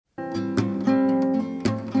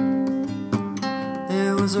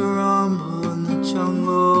was a rumble in the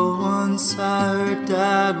jungle. Once I heard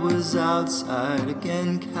Dad was outside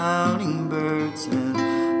again counting birds, and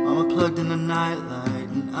Mama plugged in a nightlight,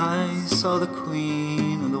 and I saw the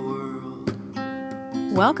queen of the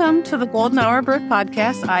world. Welcome to the Golden Hour Birth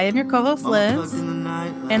Podcast. I am your co-host Liz,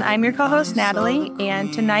 and I'm your co-host Natalie,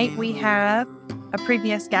 and tonight we have a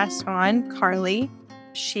previous guest on, Karley.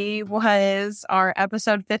 She was our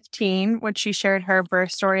episode 15, which she shared her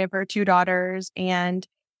birth story of her two daughters and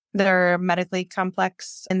their medically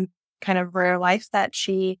complex and kind of rare life that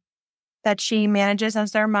she manages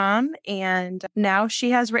as their mom. And now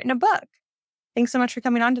she has written a book. Thanks so much for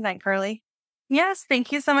coming on tonight, Karley. Yes,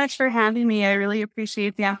 thank you so much for having me. I really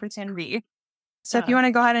appreciate the opportunity. So if you want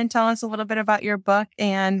to go ahead and tell us a little bit about your book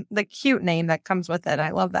and the cute name that comes with it. I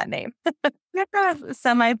love that name.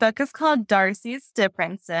 So my book is called Darcy's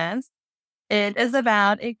Differences. It is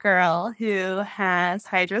about a girl who has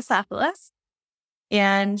hydrocephalus,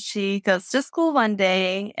 and she goes to school one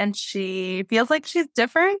day and she feels like she's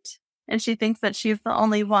different and she thinks that she's the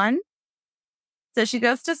only one. So she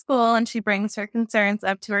goes to school and she brings her concerns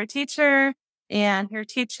up to her teacher, and her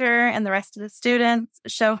teacher and the rest of the students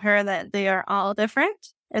show her that they are all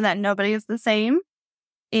different and that nobody is the same.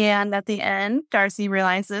 And at the end, Darcy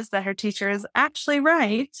realizes that her teacher is actually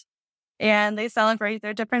right, and they celebrate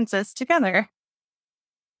their differences together.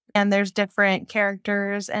 And there's different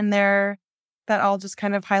characters in there that all just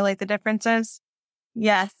kind of highlight the differences.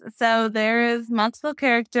 Yes. So there is multiple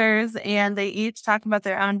characters, and they each talk about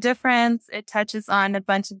their own difference. It touches on a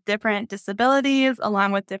bunch of different disabilities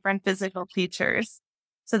along with different physical features.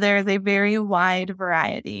 So there is a very wide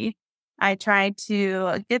variety. I tried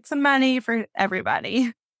to get some money for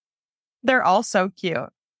everybody. They're all so cute.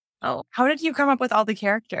 Oh, how did you come up with all the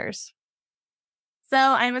characters? So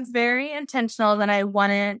I was very intentional that I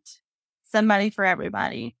wanted somebody for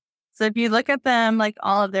everybody. So if you look at them, like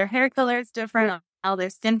all of their hair color is different, all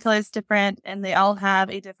their skin color is different, and they all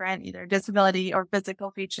have a different either disability or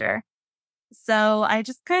physical feature. So I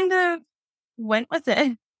just kind of went with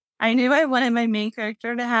it. I knew I wanted my main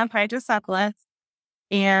character to have hydrocephalus,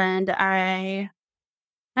 and I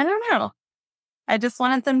don't know. I just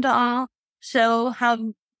wanted them to all show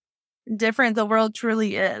how different the world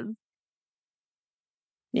truly is.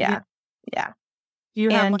 Yeah.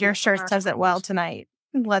 And your shirt says it well tonight.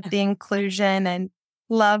 Let the inclusion and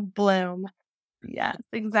love bloom. Yes,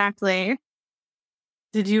 exactly.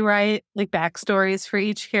 Did you write like backstories for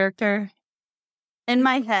each character? In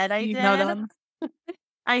my head, I did. Know them?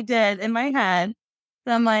 I did, in my head.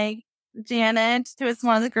 So I'm like, Janet, who is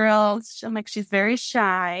one of the girls, I'm like, she's very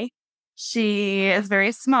shy. She is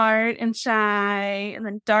very smart and shy. And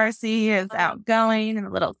then Darcy is outgoing and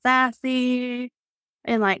a little sassy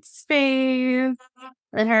and likes space.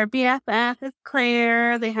 And her BFF is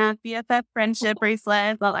Claire. They have BFF friendship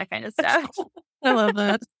bracelets, all that kind of stuff. I love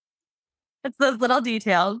that. It's those little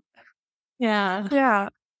details. Yeah.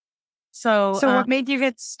 So what made you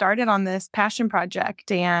get started on this passion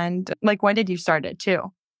project? And like, when did you start it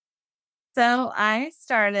too? So I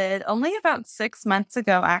started only about 6 months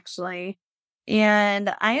ago, actually.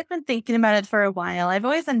 And I had been thinking about it for a while. I've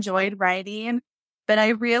always enjoyed writing, but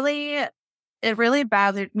it really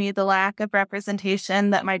bothered me, the lack of representation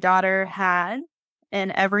that my daughter had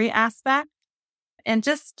in every aspect. And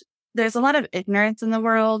just, there's a lot of ignorance in the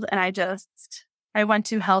world. And I want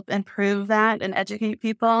to help improve that and educate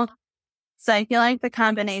people. So I feel like the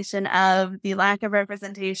combination of the lack of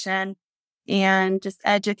representation and just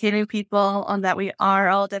educating people on that we are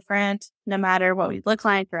all different, no matter what we look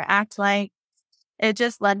like or act like, it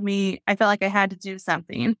just led me, I felt like I had to do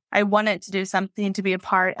something. I wanted to do something to be a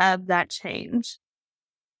part of that change.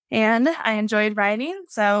 And I enjoyed writing,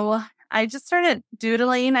 so I just started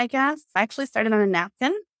doodling, I guess. I actually started on a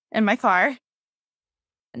napkin in my car.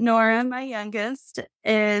 Nora, my youngest,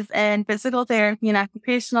 is in physical therapy and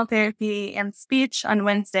occupational therapy and speech on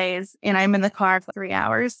Wednesdays, and I'm in the car for 3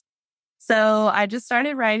 hours. So I just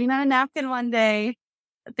started writing on a napkin one day,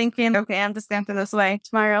 thinking, okay, I'm just going to throw this away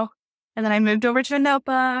tomorrow. And then I moved over to a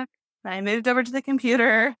notebook, and I moved over to the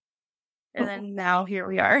computer, and then now here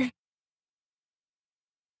we are.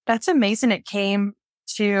 That's amazing. It came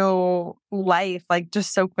to life like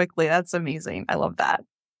just so quickly. That's amazing. I love that.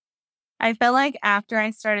 I felt like after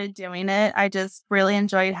I started doing it, I just really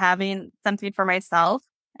enjoyed having something for myself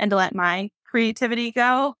and to let my creativity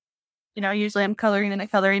go. You know, usually I'm coloring in a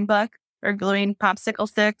coloring book or gluing popsicle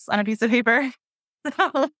sticks on a piece of paper.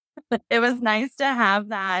 So it was nice to have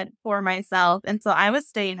that for myself. And so I was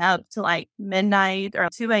staying up to like midnight or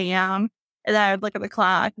 2 a.m. And then I would look at the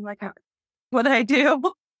clock and like, what did I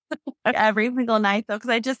do? Every single night though,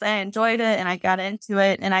 because I enjoyed it and I got into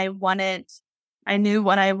it and I wanted I knew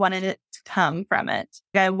what I wanted it to come from it.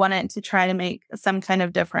 I wanted to try to make some kind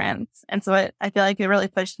of difference. And so I feel like it really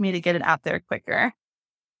pushed me to get it out there quicker.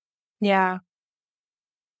 Yeah.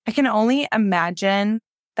 I can only imagine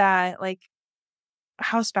that, like,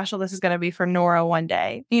 how special this is going to be for Nora one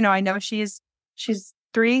day. You know, I know she's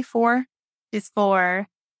 3, 4. She's 4.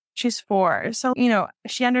 She's 4. So, you know,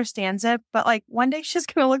 she understands it. But like one day she's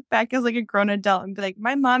going to look back as like a grown adult and be like,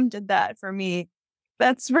 my mom did that for me.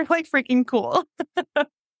 That's really freaking cool.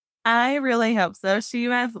 I really hope so. She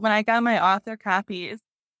was, when I got my author copies,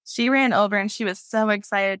 she ran over and she was so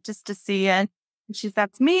excited just to see it. And she's,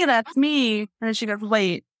 that's me. And then she goes,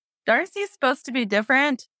 wait, Darcy's supposed to be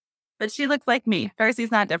different, but she looks like me.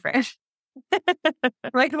 Darcy's not different.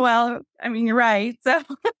 Like, well, I mean, you're right. So,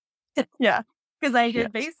 Yeah. Because I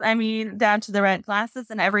did down to the red glasses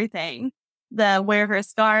and everything. Where her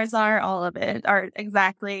scars are, all of it are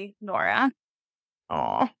exactly Nora.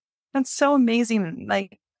 Oh, that's so amazing.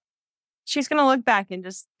 Like, she's going to look back and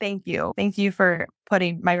just thank you. Thank you for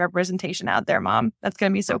putting my representation out there, Mom. That's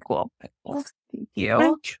going to be so cool. Thank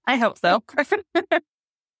you. I hope so.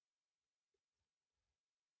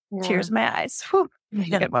 Tears in my eyes. Whew.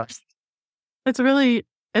 Yeah. It's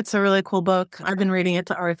a really cool book. I've been reading it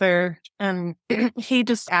to Arthur, and he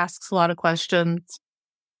just asks a lot of questions,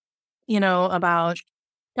 you know, about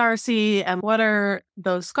Darcy and what are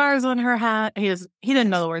those scars on her hat. He didn't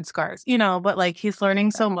know the word scars, you know, but like he's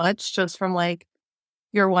learning so much just from like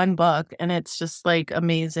your one book, and it's just like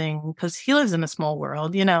amazing because he lives in a small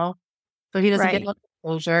world, you know, so he doesn't get much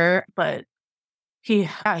exposure, but he's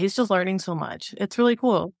just learning so much. It's really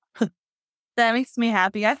cool. That makes me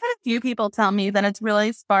happy. I've had a few people tell me that it's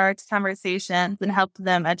really sparked conversations and helped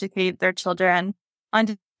them educate their children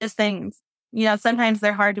on just things. You know, sometimes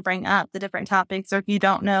they're hard to bring up, the different topics, or if you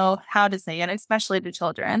don't know how to say it, especially to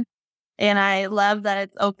children. And I love that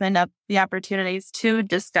it's opened up the opportunities to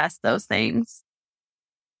discuss those things.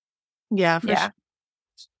 Yeah, for sure.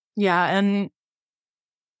 Yeah, and,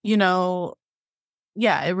 you know,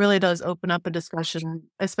 yeah, it really does open up a discussion,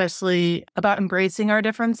 especially about embracing our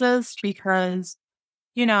differences, because,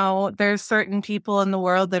 you know, there's certain people in the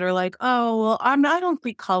world that are like, oh, well, I don't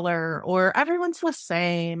see color, or everyone's the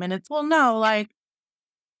same. And it's, well, no, like,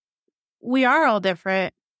 we are all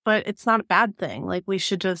different, but it's not a bad thing. Like, we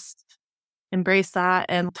should just embrace that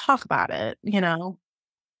and talk about it, you know?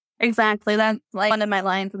 Exactly. That's like one of my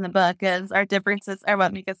lines in the book is our differences are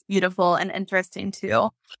what make us beautiful and interesting too.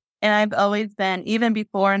 And I've always been, even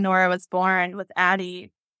before Nora was born with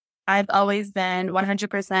Addie, I've always been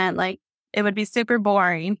 100% like, it would be super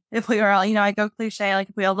boring if we were all, you know, I go cliche, like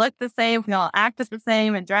if we all look the same, if we all act the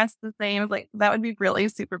same and dress the same, like that would be really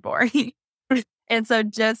super boring. And so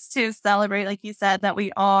just to celebrate, like you said, that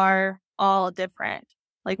we are all different,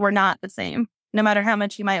 like we're not the same. No matter how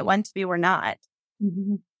much you might want to be, we're not.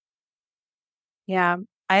 Mm-hmm. Yeah.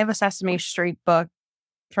 I have a Sesame Street book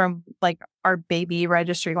from like our baby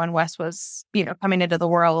registry when Wes was, you know, coming into the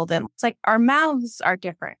world. And it's like, our mouths are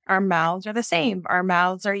different. Our mouths are the same. Our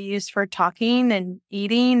mouths are used for talking and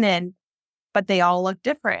eating, but they all look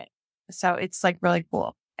different. So it's like really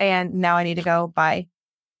cool. And now I need to go buy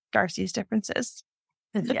Darcy's differences.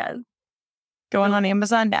 Yes. Going on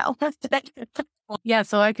Amazon now. Yeah.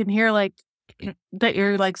 So I can hear like that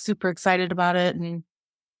you're like super excited about it and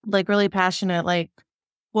like really passionate. Like,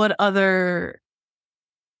 what other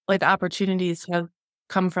like opportunities have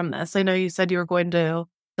come from this? I know you said you were going to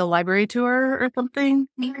the library tour or something.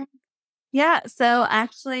 Yeah. So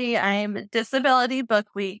actually, Disability Book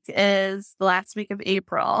Week is the last week of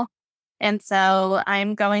April. And so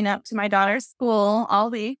I'm going up to my daughter's school all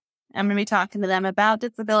week. I'm going to be talking to them about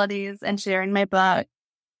disabilities and sharing my book.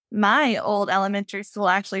 My old elementary school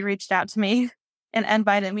actually reached out to me and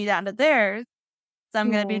invited me down to theirs. So I'm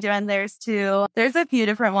going to be doing theirs too. There's a few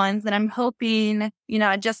different ones and I'm hoping, you know,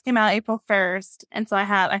 it just came out April 1st. And so I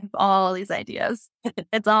have all these ideas.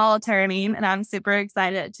 It's all turning and I'm super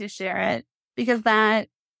excited to share it because that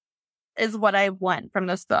is what I want from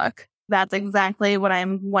this book. That's exactly what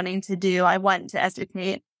I'm wanting to do. I want to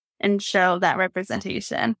educate and show that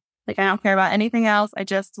representation. Like, I don't care about anything else. I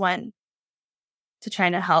just want to try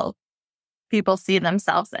to help people see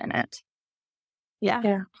themselves in it.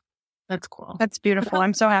 Yeah. That's cool. That's beautiful.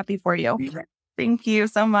 I'm so happy for you. Thank you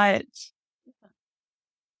so much.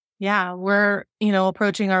 Yeah, we're, you know,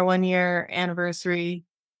 approaching our 1-year anniversary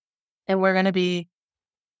and we're going to be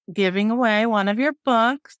giving away one of your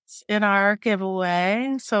books in our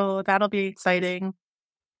giveaway. So that'll be exciting.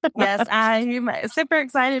 Yes, I'm super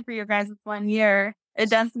excited for your guys' 1 year.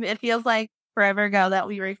 It feels like forever ago that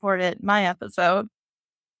we recorded my episode.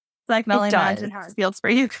 So I can only imagine how it feels for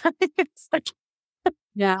you guys.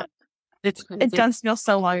 Yeah. It does feel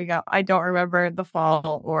so long ago. I don't remember the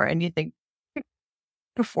fall or anything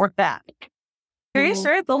before that. Are you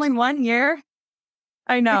sure it's only 1 year?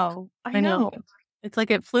 I know. I know. It's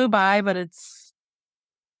like it flew by, but it's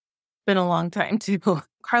been a long time too.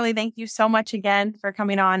 Karley, thank you so much again for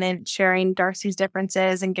coming on and sharing Darcy's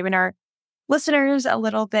differences and giving our listeners a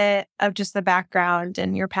little bit of just the background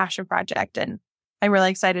and your passion project. And I'm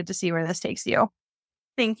really excited to see where this takes you.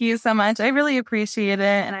 Thank you so much. I really appreciate it.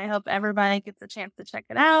 And I hope everybody gets a chance to check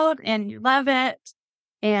it out and you love it.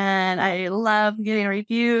 And I love getting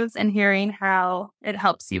reviews and hearing how it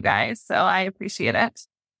helps you guys. So I appreciate it.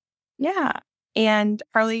 Yeah. And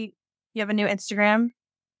Karley, you have a new Instagram,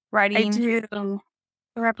 Writing I do.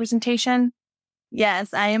 for Representation?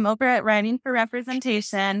 Yes, I am over at Writing for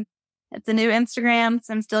Representation. It's a new Instagram,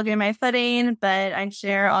 so I'm still getting my footing, but I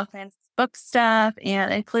share all kinds of book stuff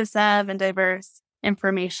and inclusive and diverse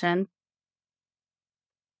information.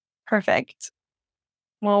 Perfect.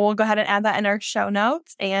 Well, we'll go ahead and add that in our show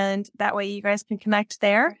notes, and that way you guys can connect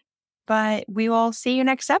there. But we will see you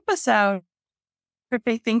next episode.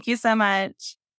 Perfect. Thank you so much.